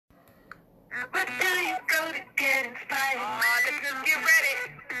Where do you go to get inspired? Let's get ready.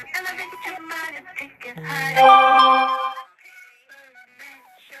 Elevate your mind and take it higher.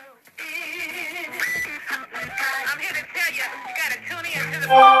 I'm here to tell you, you gotta tune in to the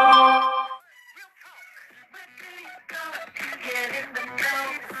real talk. Where do you go to get in the know?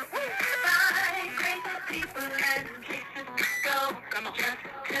 Find crazy people and places to go. Come on. Just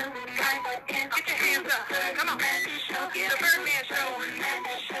to find what in. Get your hands up. Come on. The Birdman Show.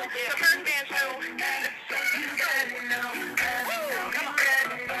 The Birdman Show. You gotta know. Come on.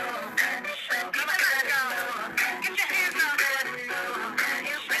 Come on, let's go. Get your hands up.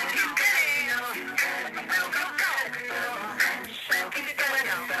 You ready? Go, go, go. Keep it going.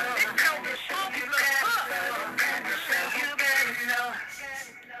 Let's go. You better know.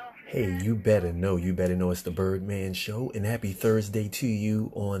 Hey, you better know it's the Birdman Show, and happy Thursday to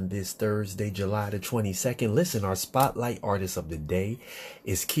you on this Thursday, July the 22nd. Listen, our spotlight artist of the day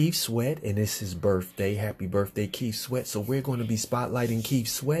is Keith Sweat, and it's his birthday. Happy birthday, Keith Sweat. So we're going to be spotlighting Keith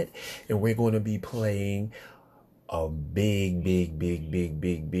Sweat, and we're going to be playing a big,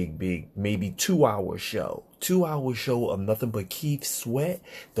 maybe 2-hour show. 2-hour show of nothing but Keith Sweat.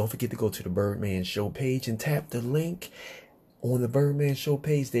 Don't forget to go to the Birdman Show page and tap the link on the Birdman Show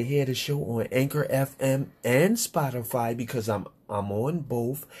page. They hear the show on Anchor FM and Spotify because I'm on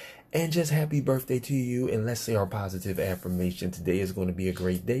both. And just happy birthday to you. And let's say our positive affirmation. Today is going to be a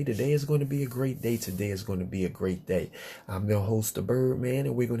great day. Today is going to be a great day. Today is going to be a great day. I'm the host of Birdman,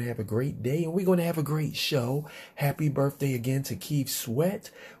 and we're going to have a great day, and we're going to have a great show. Happy birthday again to Keith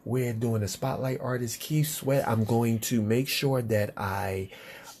Sweat. We're doing a spotlight artist, Keith Sweat. I'm going to make sure that I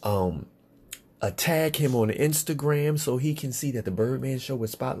tag him on Instagram so he can see that the Birdman Show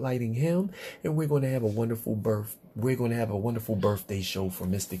is spotlighting him, and we're going to have a wonderful birthday show for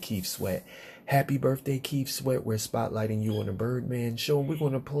Mr. Keith Sweat. Happy birthday, Keith Sweat. We're spotlighting you on the Birdman Show. We're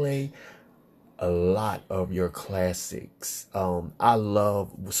going to play a lot of your classics. I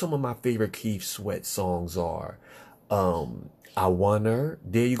love some of my favorite Keith Sweat songs are I Want Her,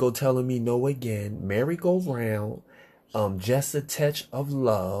 There You Go Telling Me No Again, Merry Go Round, Just a Touch of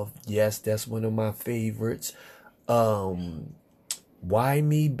Love. Yes, that's one of my favorites. Why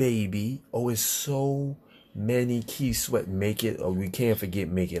Me Baby. Oh, it's so many. Keith Sweat, Make It. Oh, we can't forget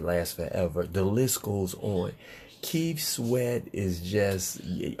Make It Last Forever. The list goes on. Keith Sweat is just,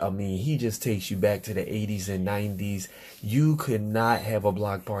 he just takes you back to the 80s and 90s. You could not have a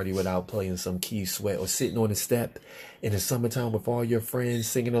block party without playing some Keith Sweat, or sitting on the step in the summertime with all your friends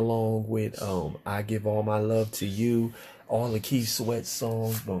singing along with I Give All My Love to You, all the Keith Sweat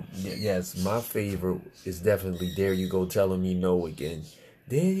songs. But yes, my favorite is definitely There You Go Telling Me No Again.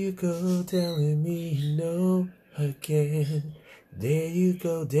 There you go telling me no again. There you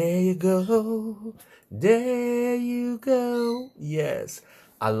go, there you go, there you go. Yes,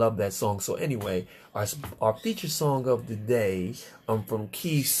 I love that song. So anyway, our feature song of the day from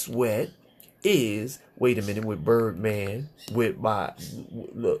Keith Sweat is, wait a minute, with Birdman, with my,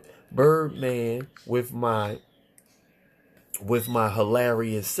 look, Birdman with my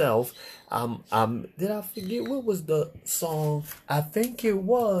hilarious self. Did I forget what was the song? I think it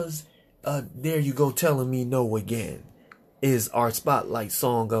was There You Go Telling Me No Again is our spotlight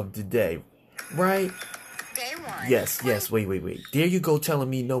song of the day, right? Day one. Yes, wait. There You Go Telling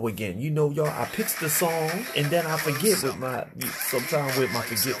Me No Again. You know, y'all, I pick the song and then I forget sometimes with my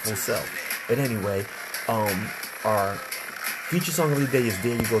forgetful self. But anyway, our feature song of the day is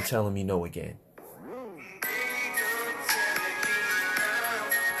There You Go Telling Me No Again.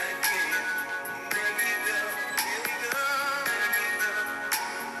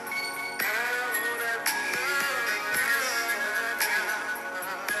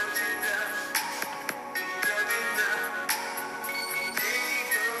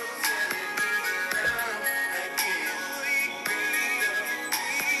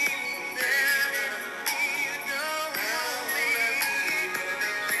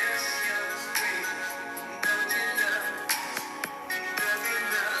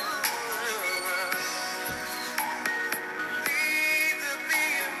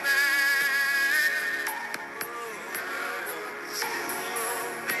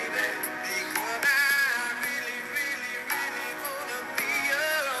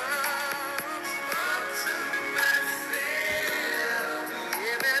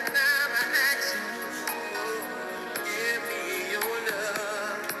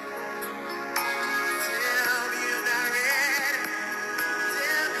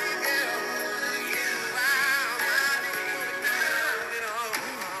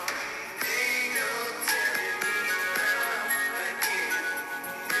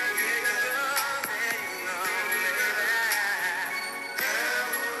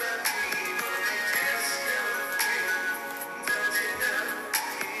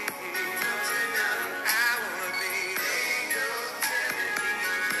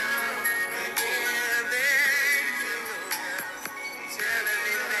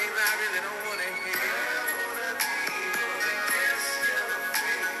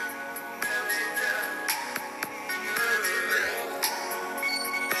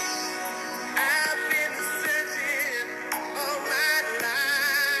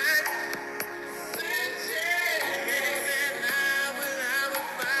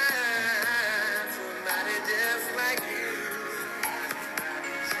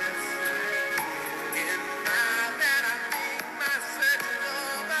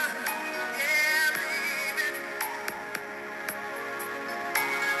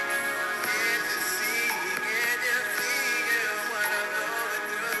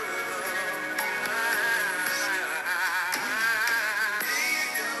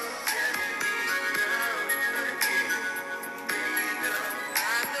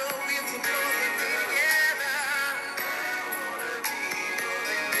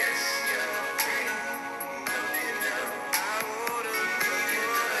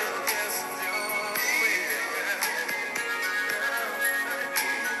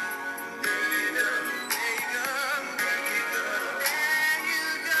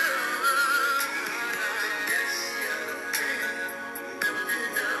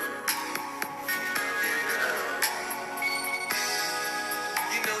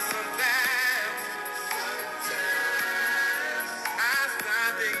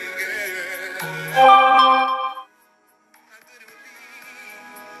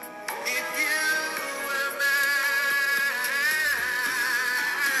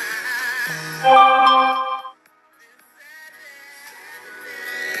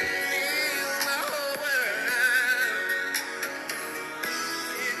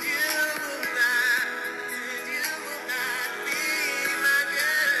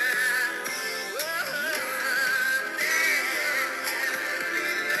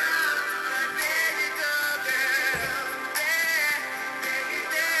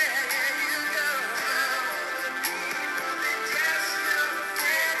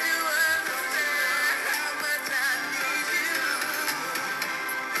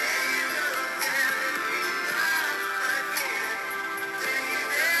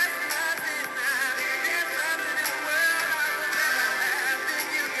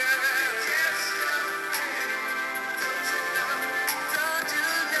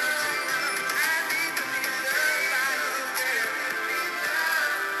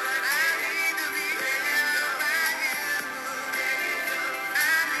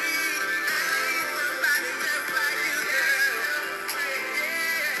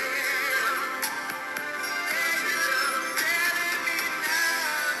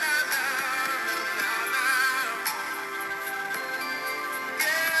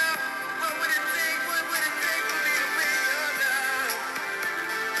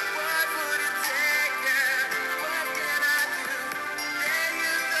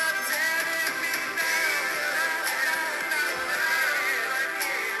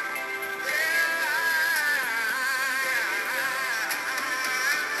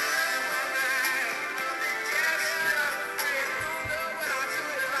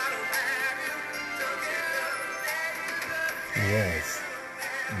 Yes.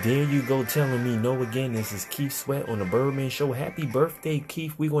 There you go telling me no again. This is Keith Sweat on the Birdman Show. Happy birthday,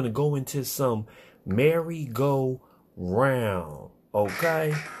 Keith. We're going to go into some Merry Go Round.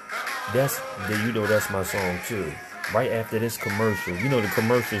 Okay? That's my song too. Right after this commercial. You know the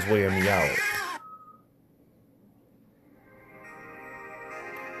commercials wear me out.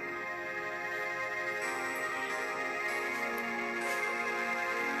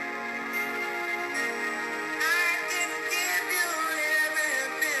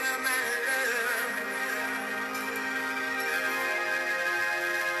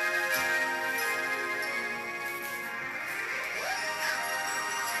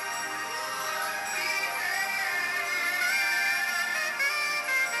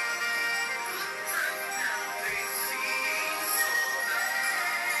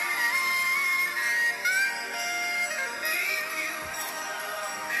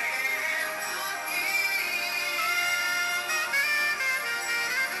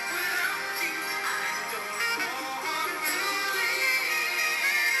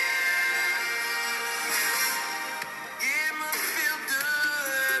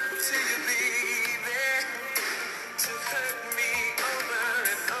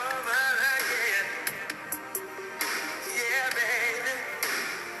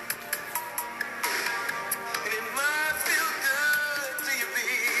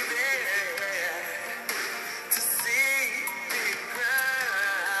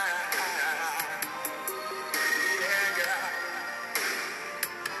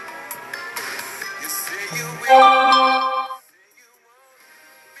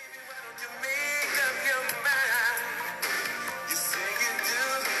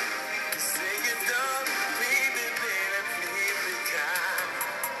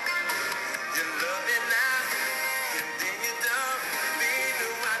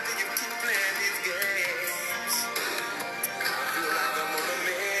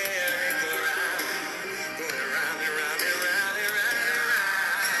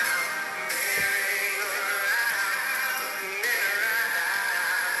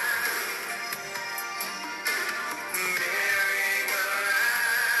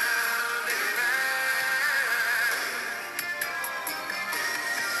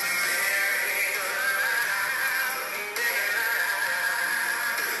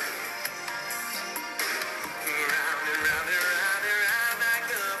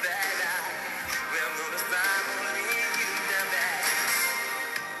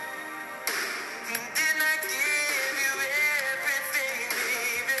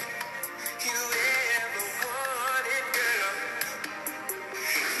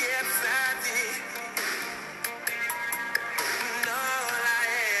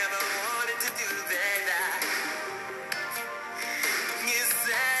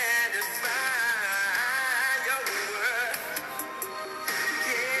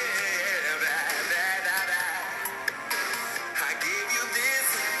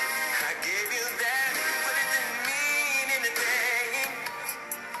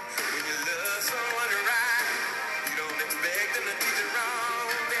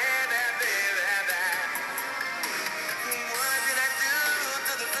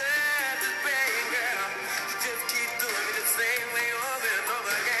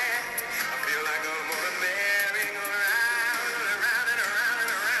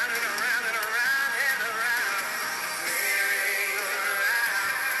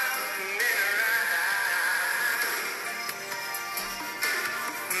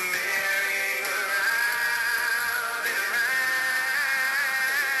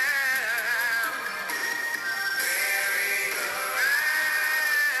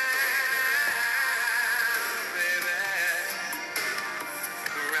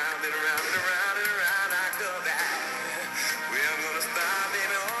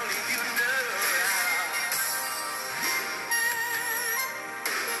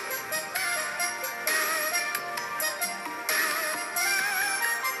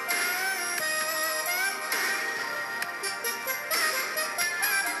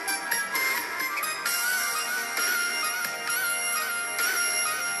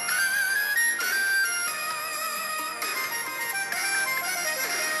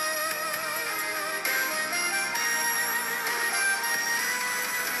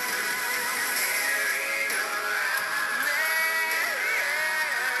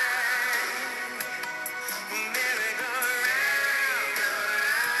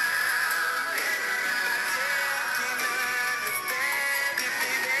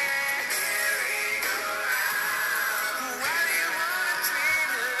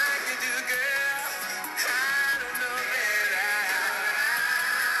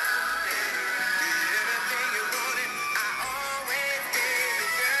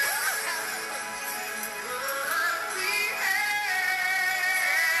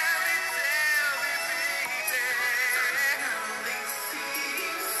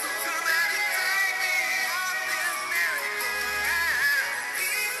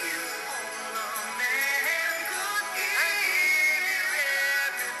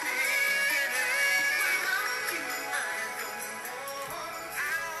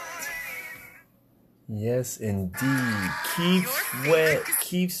 Yes, indeed.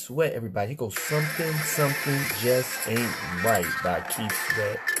 Keith Sweat, everybody. Here goes Something Just Ain't Right by Keith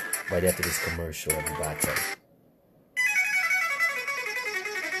Sweat. Right after this commercial, everybody.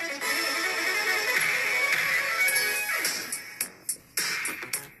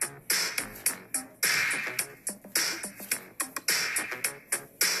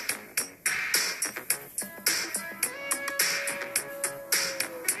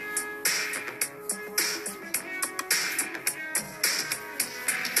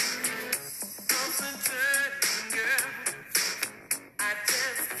 I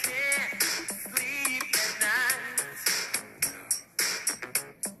just can't sleep at night.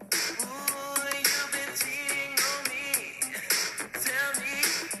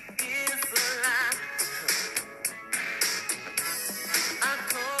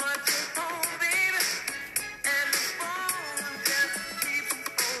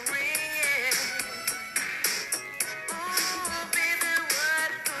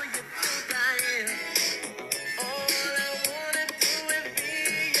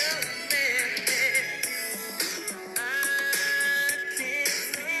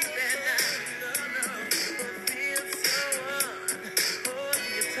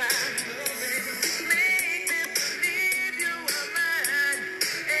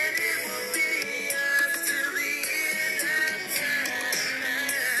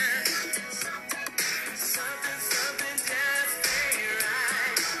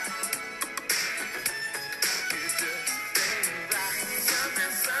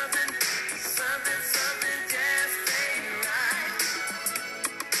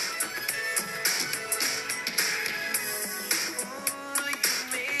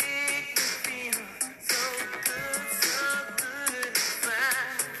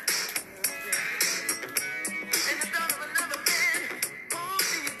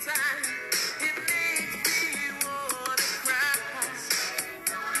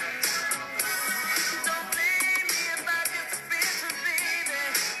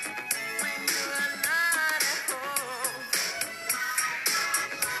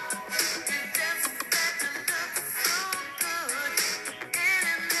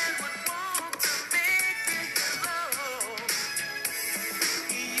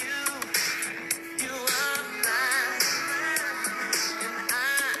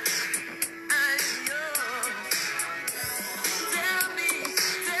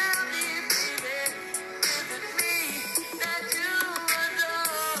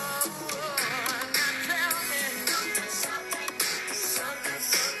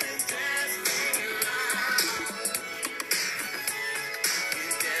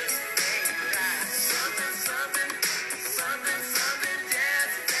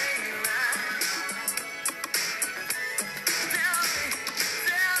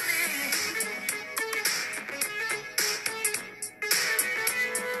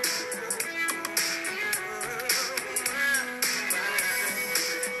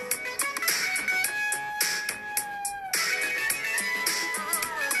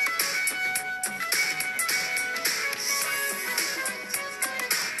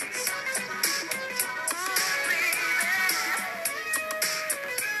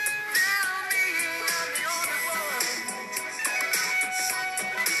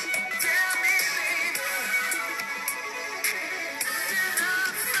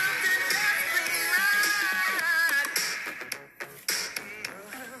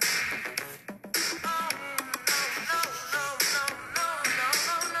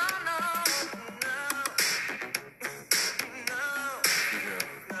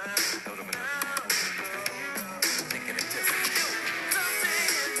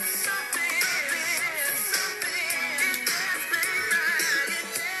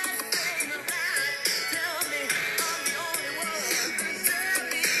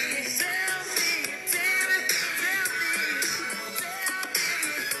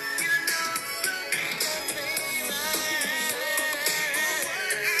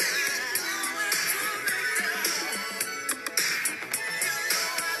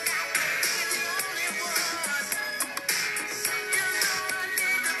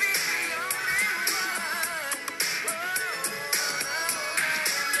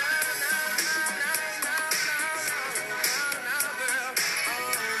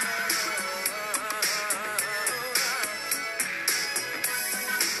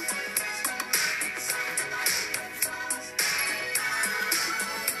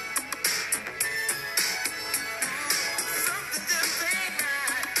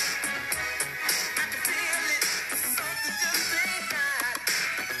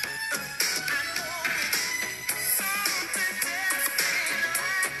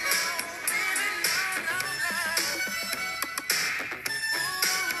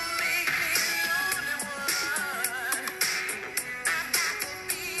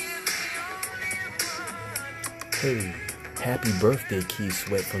 Hey, happy birthday, Keith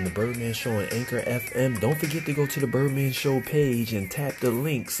Sweat from the Birdman Show on Anchor FM. Don't forget to go to the Birdman Show page and tap the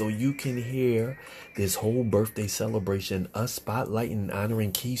link so you can hear this whole birthday celebration, us spotlighting and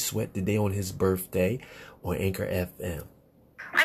honoring Keith Sweat today on his birthday on Anchor FM.